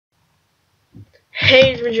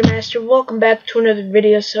Hey, it's Ninja Master. Welcome back to another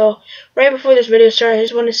video. So, right before this video starts, I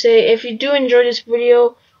just want to say, if you do enjoy this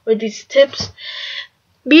video or these tips,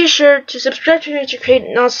 be sure to subscribe to NinjaMasterYT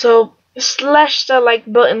and also slash that like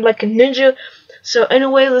button like a ninja. So,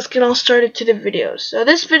 anyway, let's get on started to the video. So,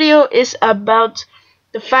 this video is about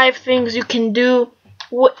the 5 things you can do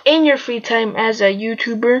in your free time as a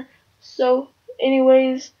YouTuber. So,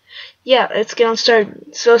 anyways, yeah, let's get on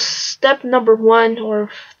started. So, step number 1 or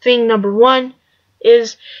thing number 1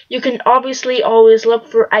 is you can obviously always look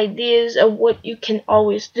for ideas of what you can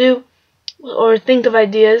always do or think of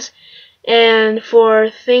ideas. And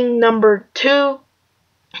for thing number 2,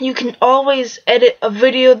 you can always edit a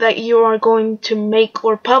video that you are going to make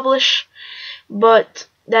or publish, but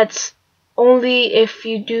that's only if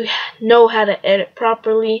you do know how to edit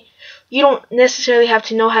properly. You don't necessarily have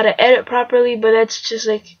to know how to edit properly, but that's just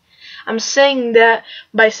like, I'm saying that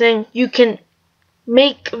by saying you can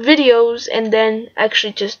make videos and then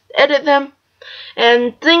actually just edit them.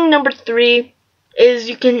 And thing number 3 is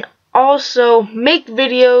you can also make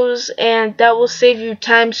videos, and that will save you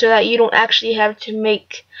time so that you don't actually have to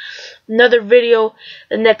make another video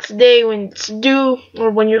the next day when it's due,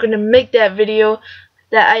 or when you're going to make that video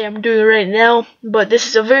that I am doing right now. But this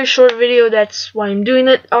is a very short video, that's why I'm doing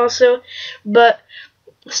it also. But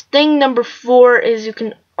thing number 4 is you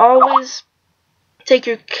can always take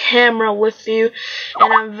your camera with you,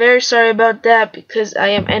 and I'm very sorry about that because I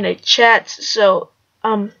am in a chat. So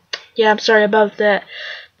yeah, I'm sorry about that.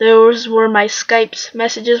 Those were my Skype's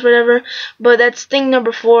messages, whatever. But that's thing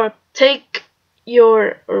number 4. Take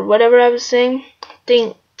your, or whatever I was saying,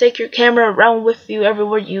 take your camera around with you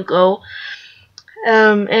everywhere you go.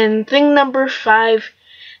 And thing number 5,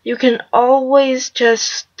 you can always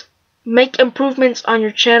just make improvements on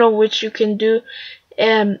your channel, which you can do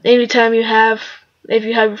anytime you have. If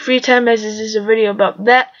you have free time, as this is a video about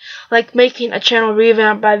that, like making a channel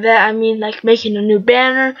revamp. By that I mean like making a new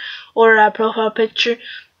banner or a profile picture.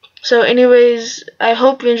 So anyways, I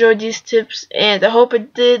hope you enjoyed these tips, and I hope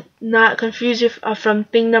it did not confuse you from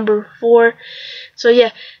thing number 4. So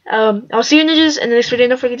yeah, I'll see you ninjas in the next video.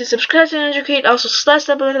 Don't forget to subscribe to NinjaMasterYT, also slash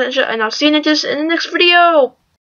that button, and I'll see you ninjas in the next video.